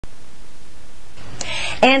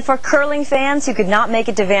And for curling fans who could not make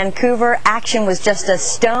it to Vancouver, action was just a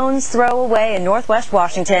stone's throw away in Northwest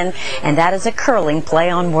Washington, and that is a curling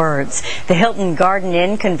play on words. The Hilton Garden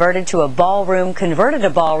Inn converted a ballroom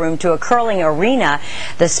to a curling arena.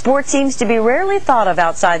 The sport seems to be rarely thought of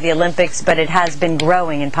outside the Olympics, but it has been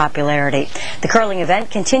growing in popularity. The curling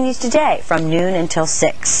event continues today from noon until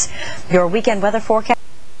 6. Your weekend weather forecast.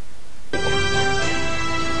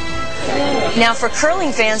 Now, for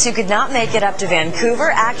curling fans who could not make it up to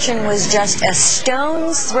Vancouver, action was just a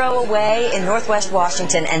stone's throw away in Northwest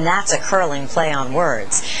Washington, and that's a curling play on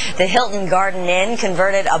words. The Hilton Garden Inn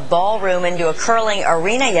converted a ballroom into a curling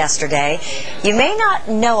arena yesterday. You may not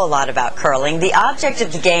know a lot about curling. The object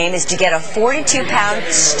of the game is to get a 42-pound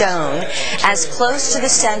stone as close to the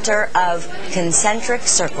center of concentric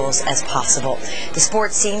circles as possible. The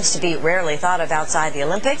sport seems to be rarely thought of outside the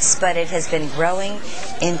Olympics, but it has been growing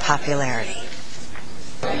in popularity.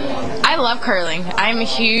 I love curling. I'm a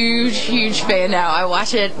huge fan now. I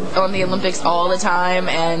watch it on the Olympics all the time,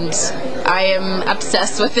 and I am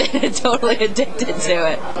obsessed with it. Totally addicted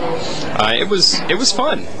to it. It was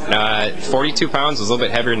fun. 42 pounds was a little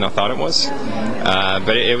bit heavier than I thought it was,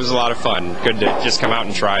 but it was a lot of fun. Good to just come out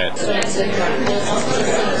and try it.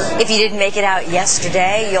 If you didn't make it out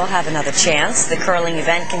yesterday, you'll have another chance. The curling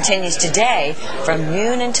event continues today from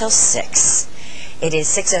noon until 6. It is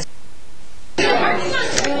 6:00.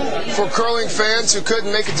 For curling fans who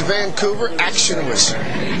couldn't make it to Vancouver, action was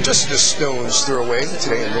just a stone's throw away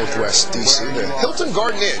today in Northwest D.C. The Hilton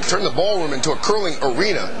Garden Inn turned the ballroom into a curling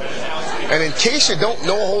arena. And in case you don't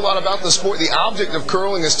know a whole lot about the sport, the object of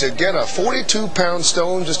curling is to get a 42-pound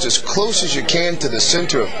stone just as close as you can to the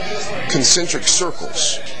center of concentric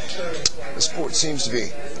circles. The sport seems to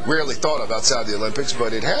be rarely thought of outside the Olympics,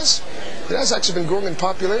 but it has actually been growing in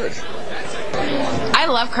popularity. I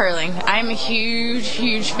love curling. I'm a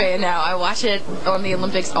huge fan now. I watch it on the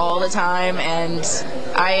Olympics all the time, and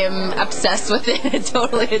I am obsessed with it.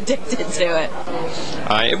 Totally addicted to it.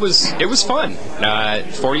 It was fun.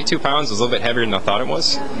 42 pounds was a little bit heavier than I thought it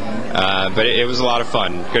was, but it was a lot of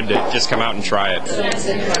fun. Good to just come out and try it.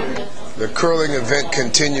 The curling event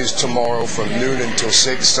continues tomorrow from noon until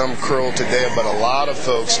 6. Some curl today, but a lot of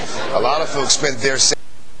folks spent their Saturday.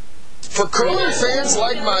 For curling fans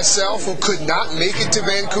like myself who could not make it to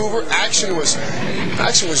Vancouver, action was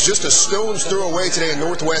just a stone's throw away today in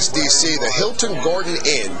Northwest D.C. The Hilton Garden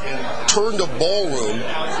Inn turned a ballroom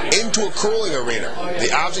into a curling arena.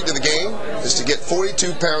 The object of the game is to get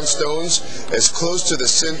 42-pound stones as close to the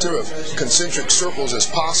center of concentric circles as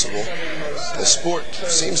possible. The sport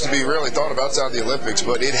seems to be rarely thought of outside the Olympics,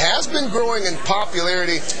 but it has been growing in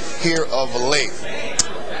popularity here of late.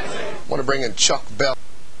 I want to bring in Chuck Bell.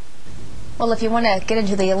 Well, if you want to get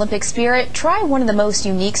into the Olympic spirit, try one of the most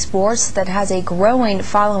unique sports that has a growing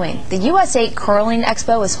following. The USA Curling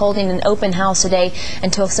Expo is holding an open house today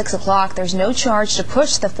until 6 o'clock. There's no charge to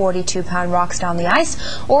push the 42-pound rocks down the ice,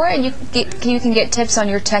 or you can get tips on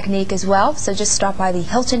your technique as well. So just stop by the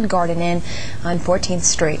Hilton Garden Inn on 14th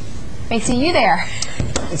Street. May see you there.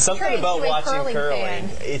 It's something about watching curling.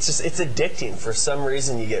 It's addicting. For some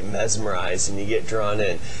reason, you get mesmerized and you get drawn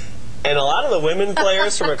in. And a lot of the women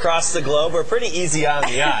players from across the globe are pretty easy on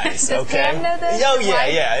the ice, okay? Does Pam know this? Oh,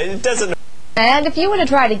 yeah. It doesn't. And if you want to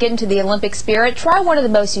try to get into the Olympic spirit, try one of the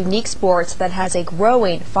most unique sports that has a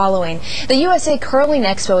growing following. The USA Curling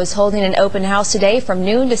Expo is holding an open house today from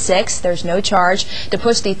noon to 6. There's no charge to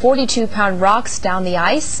push the 42-pound rocks down the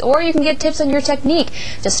ice, or you can get tips on your technique.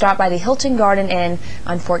 Just stop by the Hilton Garden Inn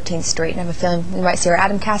on 14th Street. And I have a feeling we might see our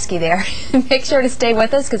Adam Caskey there. Make sure to stay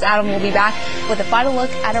with us, because Adam will be back with a final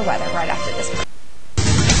look at our weather right after this.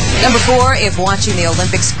 Number 4, if watching the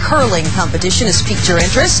Olympics curling competition has piqued your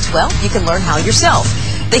interest, well, you can learn how yourself.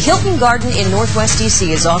 The Hilton Garden in Northwest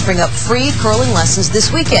D.C. is offering up free curling lessons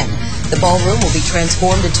this weekend. The ballroom will be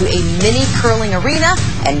transformed into a mini curling arena,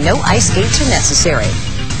 and no ice skates are necessary.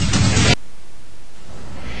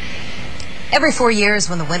 Every 4 years,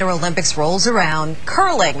 when the Winter Olympics rolls around,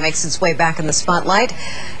 curling makes its way back in the spotlight.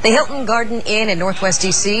 The Hilton Garden Inn in Northwest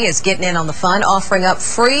D.C. is getting in on the fun, offering up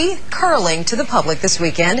free curling to the public this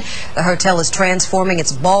weekend. The hotel is transforming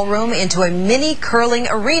its ballroom into a mini curling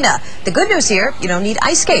arena. The good news here, you don't need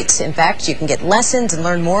ice skates. In fact, you can get lessons and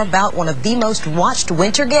learn more about one of the most watched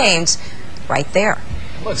winter games right there.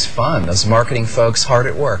 Looks fun. Those marketing folks hard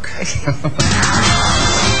at work.